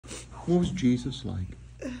What was Jesus like?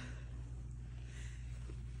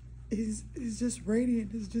 He's just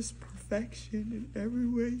radiant. He's just perfection in every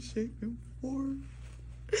way, shape, and form.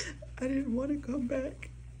 I didn't want to come back,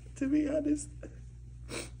 to be honest.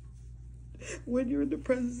 When you're in the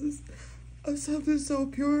presence of something so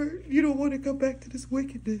pure, you don't want to come back to this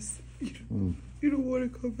wickedness. You don't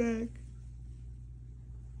want to come back.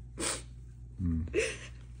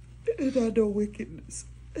 And I know wickedness.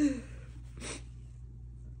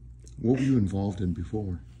 What were you involved in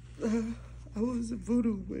before? I was a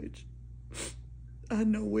voodoo witch. I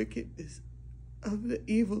know wickedness of the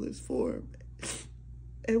evilest form.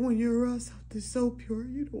 And when you're around something so pure,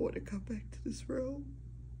 you don't want to come back to this realm.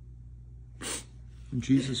 And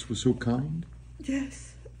Jesus was so kind?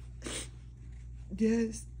 Yes.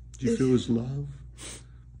 Yes. Did you feel his love?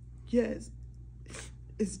 Yes.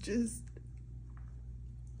 It's just,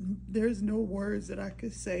 there's no words that I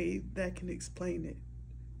could say that can explain it.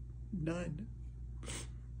 None.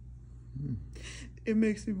 It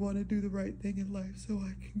makes me want to do the right thing in life so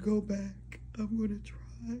I can go back. I'm going to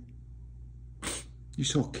try. You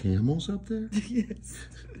saw camels up there? Yes.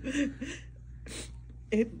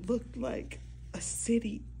 It looked like a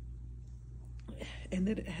city. And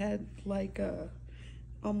it had like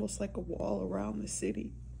almost like a wall around the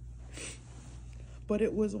city. But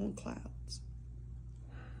it was on clouds.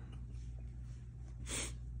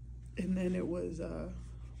 And then it was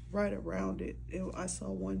right around it. I saw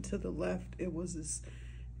one to the left. It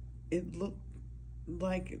looked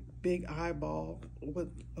like a big eyeball with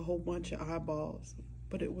a whole bunch of eyeballs,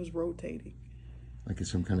 but it was rotating. Like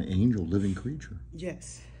it's some kind of angel, living creature.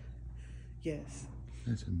 Yes. Yes.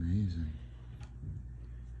 That's amazing.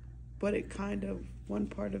 But it kind of, one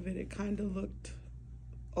part of it kind of looked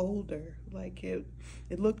older. Like it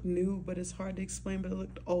looked new, but it's hard to explain, but it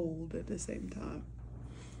looked old at the same time.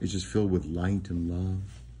 It's just filled with light and love.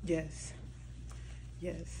 Yes.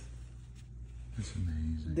 Yes. That's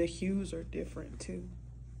amazing. The hues are different too.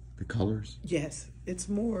 The colors? Yes. It's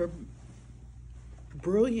more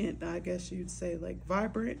brilliant, I guess you'd say, like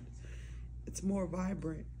vibrant. It's more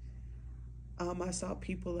vibrant. I saw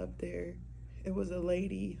people up there. It was a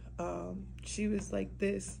lady. She was like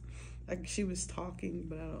this. Like she was talking,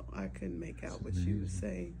 but I couldn't make out what she was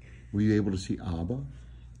saying. Were you able to see Abba?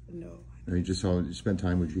 No. Or you just spent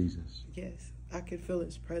time with Jesus? Yes. I could feel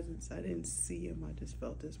his presence. I didn't see him. I just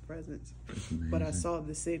felt his presence. That's amazing. But I saw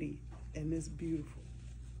the city, and it's beautiful.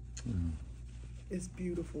 Oh. It's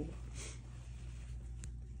beautiful.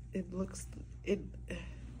 It looks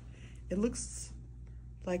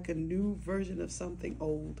like a new version of something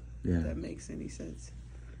old. Yeah. If that makes any sense.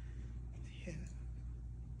 Yeah.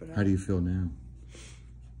 But How do you feel now?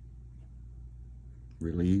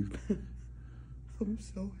 Relieved? I'm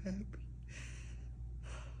so happy.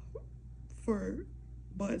 For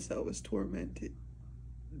months I was tormented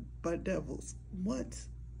by devils. Months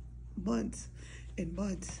and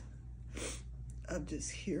months of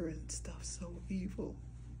just hearing stuff so evil.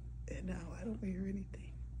 And now I don't hear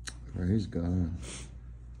anything. Praise God.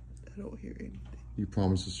 I don't hear anything. You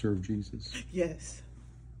promise to serve Jesus? Yes.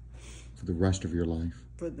 For the rest of your life?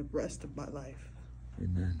 For the rest of my life.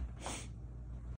 Amen.